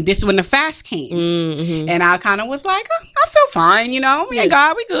 you know, and this is when the fast came. And I kind of was like, oh, I feel fine, you know. Yeah,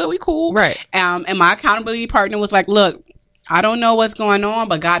 God, we good, we cool. Right. And my accountability partner was like, look, I don't know what's going on,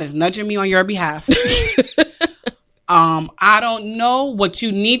 but God is nudging me on your behalf. I don't know what you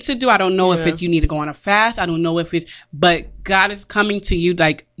need to do. I don't know if it's you need to go on a fast. I don't know if it's, but God is coming to you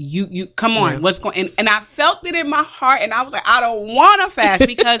like, you come on, what's going, and I felt it in my heart, and I was like, I don't want to fast,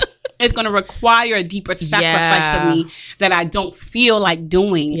 because it's going to require a deeper sacrifice of me that I don't feel like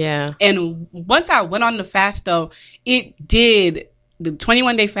doing. Yeah. And once I went on the fast, though, it did, the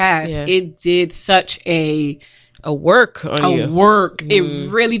 21-day fast, it did such a a work on you.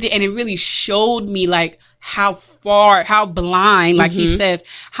 It really did. And it really showed me like how blind, like he says,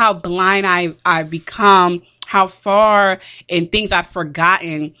 how blind I've become, how far and things I've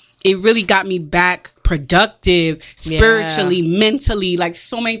forgotten. It really got me back productive, spiritually, mentally, like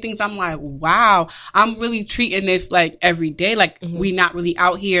so many things. I'm like, wow, I'm really treating this like every day. Like we not really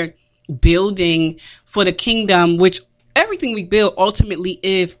out here building for the kingdom, which everything we build ultimately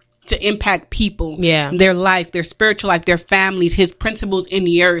is to impact people, their life, their spiritual life, their families, his principles in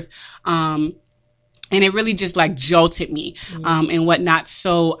the earth. And it really just like jolted me, and whatnot.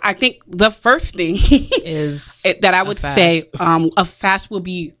 So I think the first thing is that I would say, a fast will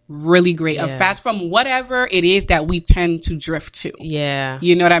be really great. A fast from whatever it is that we tend to drift to. Yeah.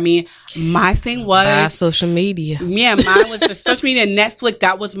 You know what I mean? My thing was social media. Yeah. Mine was the social media, Netflix.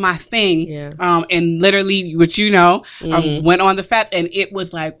 That was my thing. Yeah. And literally, which, I went on the fast and it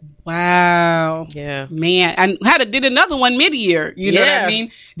was like, wow. Yeah. Man. And did another one mid-year. You know what I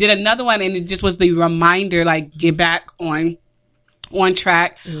mean? Did another one and it just was the reminder, like, get back on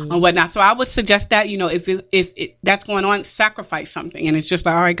track and whatnot. So I would suggest that, if that's going on, sacrifice something. And it's just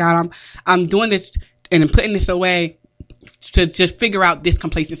like, all right, God, I'm doing this and I'm putting this away to just figure out this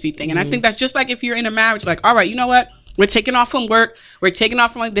complacency thing. And I think that's just like if you're in a marriage, like, all right, you know what? We're taking off from work. We're taking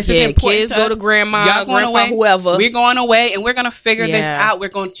off from this is important. Kids go to grandma, grandpa, whoever. We're going away and we're going to figure this out. We're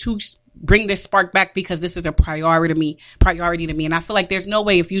going to bring this spark back because this is a priority to me. And I feel like there's no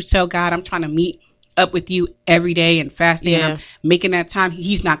way if you tell God, I'm trying to meet up with you every day and fasting and I'm making that time,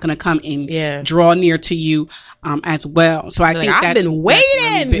 he's not going to come and draw near to you as well. So I think I've been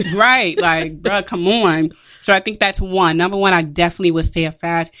waiting. Right. Like, bro, come on. So I think that's one. Number one, I definitely would say a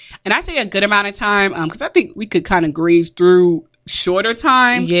fast. And I say a good amount of time because I think we could kind of graze through shorter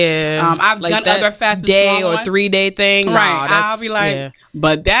time. Yeah. I've like done other fasts. Day or 3 day thing. Right. I'll be like,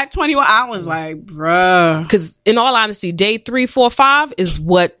 but that 21, I was like, bruh. Because in all honesty, day 3, 4, 5 is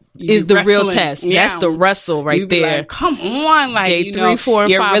what is the real test. That's the wrestle right there. Like, come on, like day 3, 4, and 5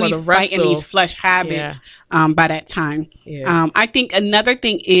 you're really are the wrestle. Fighting these flesh habits by that time. Yeah. I think another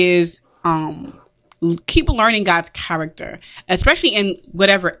thing is keep learning God's character, especially in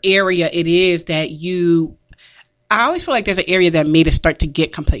whatever area it is that I always feel like there's an area that made us start to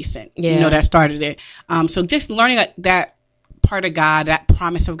get complacent. Yeah. That started it. So just learning that part of God, that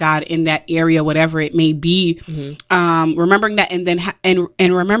promise of God in that area, whatever it may be, remembering that, and then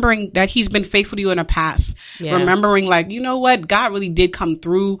and remembering that He's been faithful to you in the past. Yeah. Remembering, like, you know what, God really did come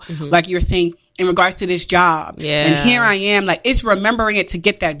through, like you were saying, in regards to this job. Yeah. And here I am, like, it's remembering it to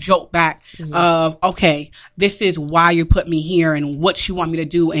get that jolt back of, okay, this is why you put me here and what you want me to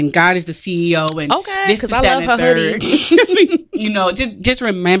do. And God is the CEO. And because I love her hoodie. just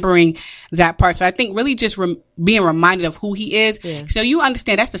remembering that part. So I think really just being reminded of who He is. Yeah. So you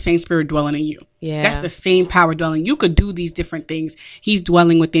understand that's the same spirit dwelling in you. Yeah. That's the same power dwelling. You could do these different things. He's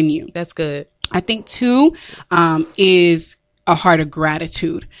dwelling within you. That's good. I think 2, is a heart of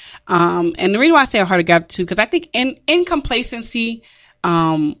gratitude. And the reason why I say a heart of gratitude, because I think in complacency,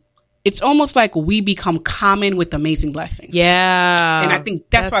 it's almost like we become common with amazing blessings. Yeah. And I think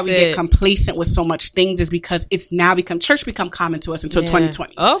that's why we get complacent with so much things, is because it's now church become common to us until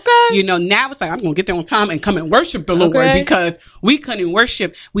 2020. Okay. Now it's like, I'm going to get there on time and come and worship the Lord, because we couldn't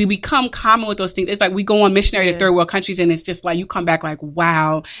worship. We become common with those things. It's like we go on missionary to third world countries and it's just like, you come back like,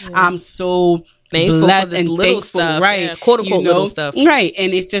 wow, I'm so thankful for this little stuff, right? Quote unquote little stuff, right?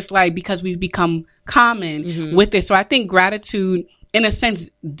 And it's just like, because we've become common with it. So I think gratitude, in a sense,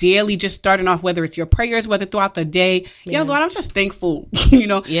 daily, just starting off, whether it's your prayers, whether throughout the day, Lord, I'm just thankful,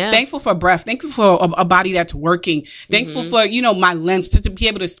 thankful for breath, thankful for a body that's working, thankful for, my lens to be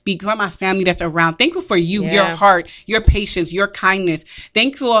able to speak, for my family that's around, thankful for you, your heart, your patience, your kindness,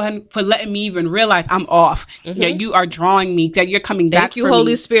 thankful for letting me even realize I'm off, that you are drawing me, that you're coming back. Thank you,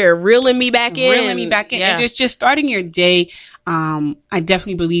 Holy Spirit, reeling me back in. And just starting your day. I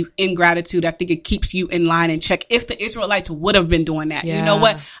definitely believe in gratitude. I think it keeps you in line and check. If the Israelites would have been doing that, you know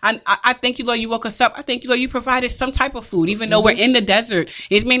what? I thank you, Lord, you woke us up. I thank you, Lord, you provided some type of food, even though we're in the desert.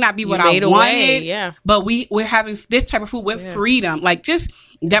 It may not be what I wanted, but we're having this type of food with freedom. Like, just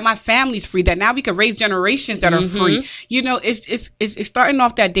that my family's free, that now we can raise generations that are free. It's starting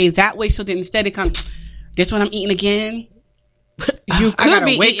off that day that way. So that instead it comes, this one I'm eating again. You could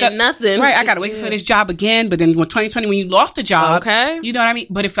be eating nothing. Right, I got to wait for this job again. But then when 2020, when you lost the job, you know what I mean?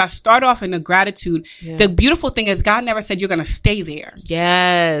 But if I start off in the gratitude, the beautiful thing is God never said you're going to stay there.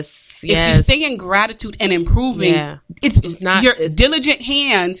 Yes. If you stay in gratitude and improving, it's not your diligent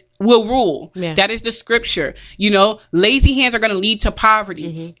hands will rule. Yeah. That is the scripture. You know, lazy hands are going to lead to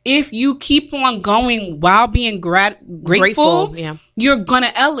poverty. If you keep on going while being grateful, you're going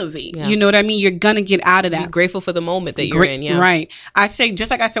to elevate. You know what I mean? You're going to get out of that. Be grateful for the moment that you're in. Yeah. Right. I say, just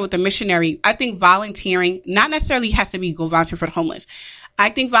like I said with the missionary, I think volunteering not necessarily has to be go volunteer for the homeless. I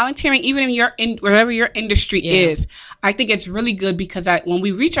think volunteering, even in wherever your industry is, I think it's really good because when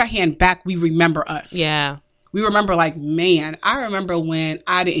we reach our hand back, we remember us. Yeah. We remember like, man, I remember when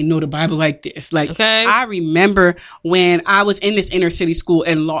I didn't know the Bible like this. Like, I remember when I was in this inner city school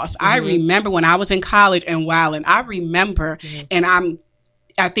and lost. I remember when I was in college and wilding. I remember, and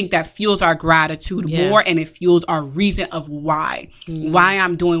I think that fuels our gratitude more, and it fuels our reason of why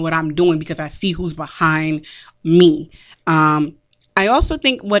I'm doing what I'm doing, because I see who's behind me. I also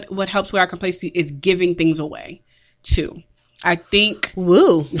think what helps with our complacency is giving things away too. I think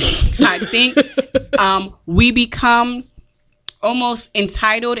we become almost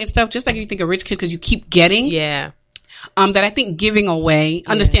entitled and stuff, just like you think of rich kids because you keep getting. Yeah. That I think giving away,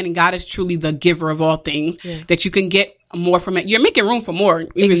 understanding God is truly the giver of all things, that you can get more from it. You're making room for more.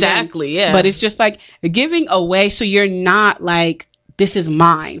 Exactly. Then. Yeah. But it's just like giving away, so you're not like, this is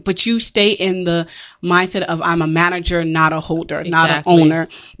mine, but you stay in the mindset of I'm a manager, not a holder, not an owner,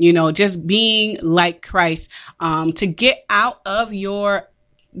 you know, just being like Christ, to get out of your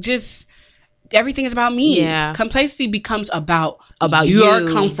just everything is about me. Yeah. Complacency becomes about your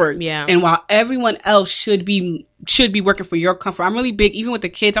comfort. Yeah. And while everyone else should be working for your comfort, I'm really big, even with the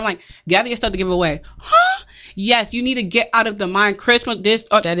kids, I'm like, gather your stuff to give away. Huh? Yes, you need to get out of the mind, Christmas, this,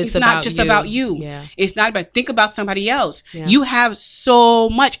 that it's not just about you. Yeah. It's not about, think about somebody else. Yeah. You have so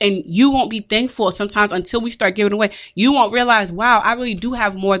much, and you won't be thankful sometimes until we start giving away. You won't realize, wow, I really do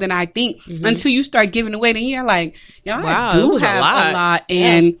have more than I think, until you start giving away. Then you're like, wow, I do have a lot.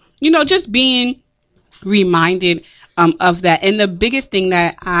 And, you know, just being reminded of that. And the biggest thing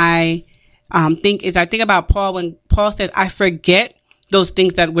that I think is, I think about Paul when Paul says, I forget those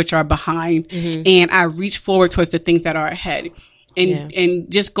things that which are behind, and I reach forward towards the things that are ahead. And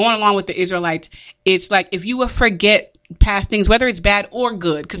just going along with the Israelites, it's like if you would forget past things, whether it's bad or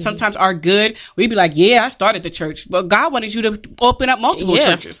good, because sometimes our good, we'd be like, I started the church, but God wanted you to open up multiple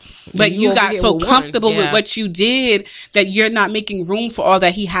churches, but you got so comfortable with what you did that you're not making room for all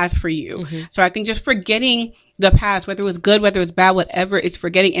that he has for you. So I think just forgetting the past, whether it was good, whether it's bad, whatever, it's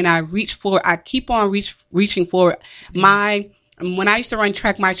forgetting, and I reach forward. I keep on reaching forward. When I used to run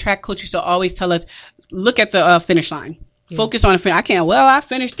track, my track coach used to always tell us, look at the finish line. Focus on the finish. I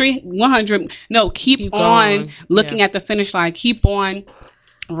finished 100. No, keep on looking at the finish line. Keep on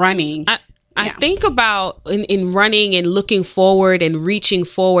running. I think about in running and looking forward and reaching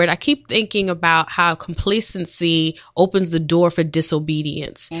forward, I keep thinking about how complacency opens the door for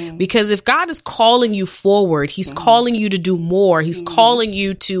disobedience. Because if God is calling you forward, he's calling you to do more. He's calling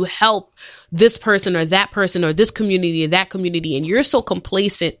you to help this person or this community or that community, and you're so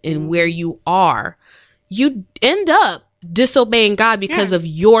complacent in where you are, you end up disobeying God because of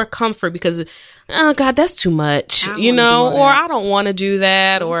your comfort, because oh God, that's too much, you know, or I don't want to do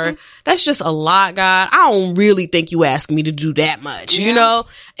that, or that's just a lot, God. I don't really think you asked me to do that much, you know,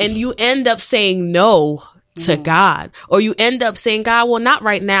 and you end up saying no to God, or you end up saying, God, well, not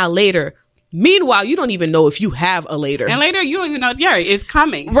right now, later. Meanwhile, you don't even know if you have a later. And later, you don't even know, it's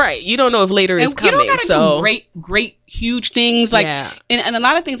coming. Right. You don't know if later is coming. You don't gotta do great, huge things. Like, and a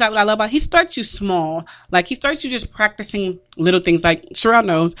lot of things what I love about, he starts you small. Like, he starts you just practicing little things. Like, Sherelle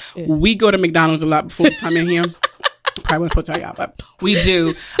knows, we go to McDonald's a lot before we come in here. Probably wasn't supposed to tell y'all, but we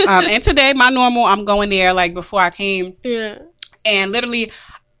do. And today, my normal, I'm going there, like, before I came. Yeah. And literally,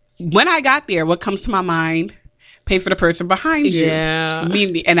 when I got there, what comes to my mind? Pay for the person behind you. Yeah.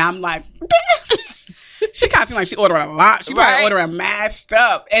 Immediately. And I'm like, she kind of seems like she ordering a lot. She probably ordering mad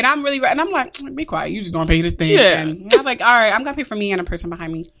stuff. And I'm like, be quiet. You just don't pay this thing. Yeah. And I was like, all right, I'm going to pay for me and a person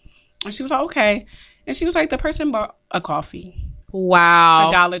behind me. And she was like, okay. And she was like, the person bought a coffee.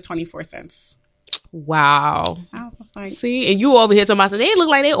 Wow. It's $1.24. Wow. I was just like, see, and you over here talking about, they look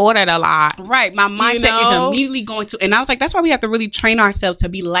like they ordered a lot. Right. My mindset is immediately going to, and I was like, that's why we have to really train ourselves to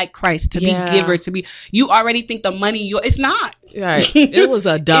be like Christ, to be givers, you already think the money it's not. Right. It was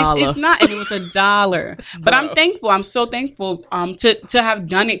 $1. It's not, and it was $1. But I'm thankful. I'm so thankful, to have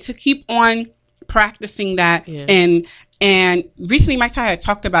done it, to keep on practicing that. Yeah. And recently Mike Ty had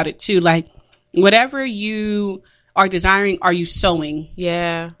talked about it too. Like, whatever you are desiring, are you sowing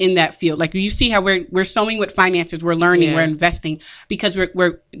in that field? Like you see how we're sowing with finances, we're learning, we're investing because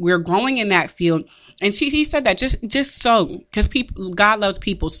we're growing in that field. And he said that just sow, because God loves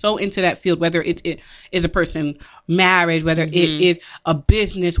people, sow into that field, whether it is a person married, whether it is a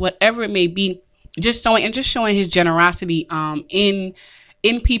business, whatever it may be, just sowing and just showing his generosity in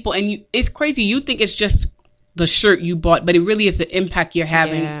people. And it's crazy. You think it's just the shirt you bought, but it really is the impact you're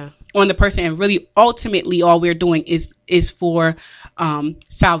having on the person. And really, ultimately, all we're doing is for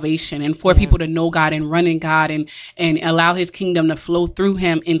salvation and for people to know God and run in God and allow his kingdom to flow through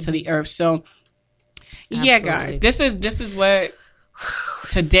him into the earth. So, yeah, guys, this is what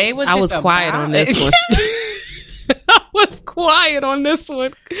today was. I was quiet on this one. I was quiet on this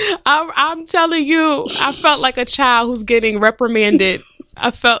one. I'm telling you, I felt like a child who's getting reprimanded.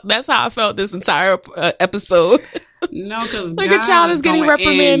 That's how I felt this entire episode. No, because like God a child is getting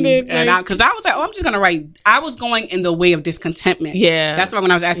reprimanded. Because I was like, I'm just going to write. I was going in the way of discontentment. Yeah. That's why when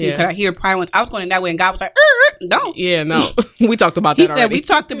I was asking you, could I hear prior ones? I was going in that way, and God was like, don't. Yeah, no. We talked about that already. We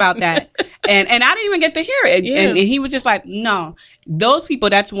talked about that. and I didn't even get to hear it. Yeah. And he was just like, no, those people,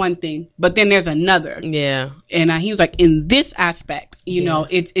 that's one thing. But then there's another. Yeah. And he was like, in this aspect, you know,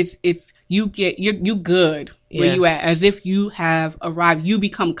 it's you good. Where you at, as if you have arrived. You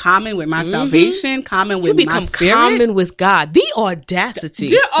become common with my salvation, common with my spirit. You become common with God. The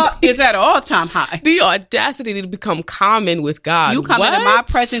audacity is at an all-time high. The audacity to become common with God. You come into my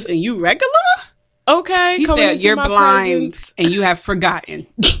presence and you regular? Okay. He said you're blind and you have forgotten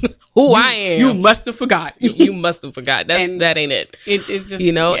who I am. You must have forgotten. You must have forgotten. That ain't it. It's just,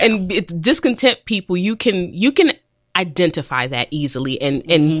 you know, and it's discontent people, you can identify that easily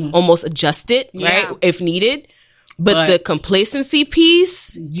and almost adjust it, right? If needed. But the complacency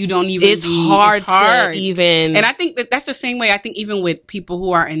piece, you don't even. It's hard to even. And I think that's the same way. I think even with people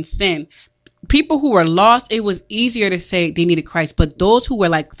who are in sin, people who were lost, it was easier to say they needed Christ. But those who were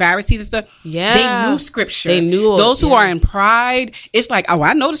like Pharisees and stuff, they knew scripture. They knew those who are in pride. It's like, oh,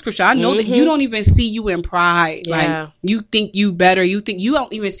 I know the scripture. I know that you don't even see you in pride. Like you think you better. You think you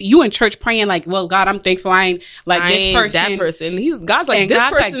don't even see you in church praying like, well, God, I'm thankful I ain't like this person. That person. God's like,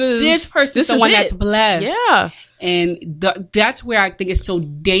 this person is the one that's blessed. Yeah. And that's where I think it's so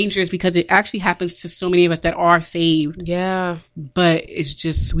dangerous, because it actually happens to so many of us that are saved. Yeah. But it's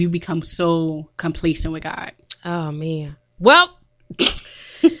just, we become so complacent with God. Oh, man. Well,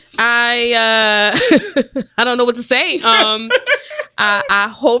 I don't know what to say. I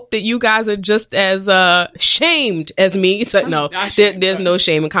hope that you guys are just as shamed as me. So, no, there's no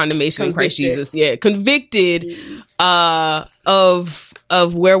shame and condemnation in Christ Jesus. Yeah. Convicted of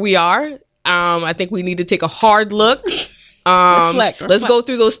where we are. I think we need to take a hard look. Reflect. Let's go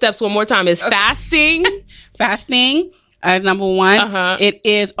through those steps one more time. It's fasting. Fasting as number one. It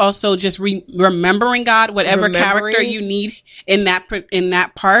is also just remembering God, whatever character you need in that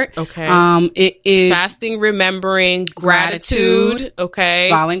part. Okay. It is fasting, remembering, gratitude. Okay.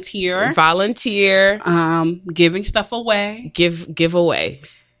 Volunteer. Giving stuff away. Give away.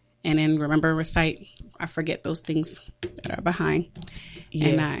 And then remember, recite. I forget those things that are behind. Yeah.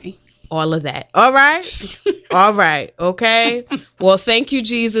 And all of that. All right. All right. Okay. Well, thank you,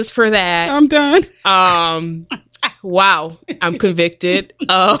 Jesus, for that. I'm done. Wow. I'm convicted.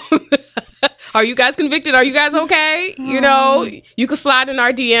 Are you guys convicted? Are you guys okay? You know, you can slide in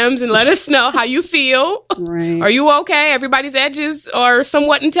our DMs and let us know how you feel. Right. Are you okay? Everybody's edges are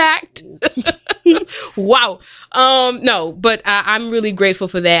somewhat intact. Wow. No, but I'm really grateful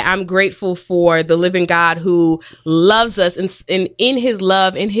for that. I'm grateful for the living God who loves us and in his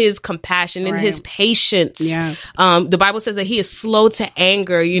love, in his compassion, in his patience. Yes. The Bible says that he is slow to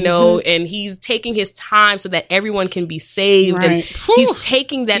anger, you know, and he's taking his time so that everyone can be saved. And he's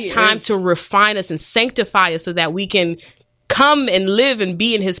taking that time to refine us and sanctify us so that we can come and live and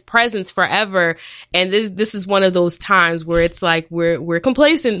be in his presence forever. And this is one of those times where it's like we're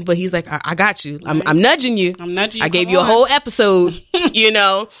complacent, but he's like, I got you. I'm nudging you. I gave you a whole episode, you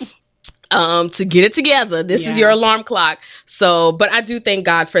know, to get it together. This is your alarm clock. So, but I do thank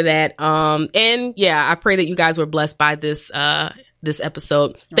God for that. And yeah, I pray that you guys were blessed by this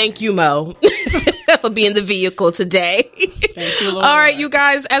episode. Thank you, Mo, for being the vehicle today. Thank you, Lord. All right, you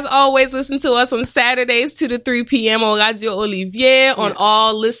guys, as always, listen to us on Saturdays, 2 to 3 p.m. on Radio Olivier, on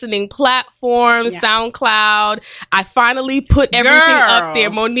all listening platforms, SoundCloud. I finally put everything up there.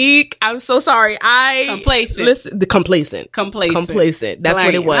 Monique, I'm so sorry. Complacent. That's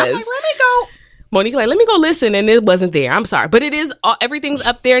what it was. I'm like, let me go. Monique, let me go listen, and it wasn't there. I'm sorry, but it is. Everything's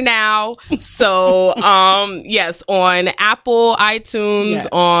up there now. So, yes, on Apple, iTunes,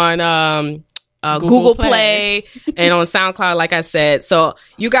 on Google Play, and on SoundCloud, like I said. So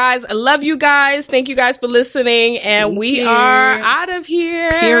you guys, I love you guys. Thank you guys for listening. And we are out of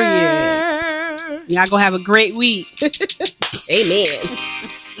here. Period. Y'all go have a great week. Amen.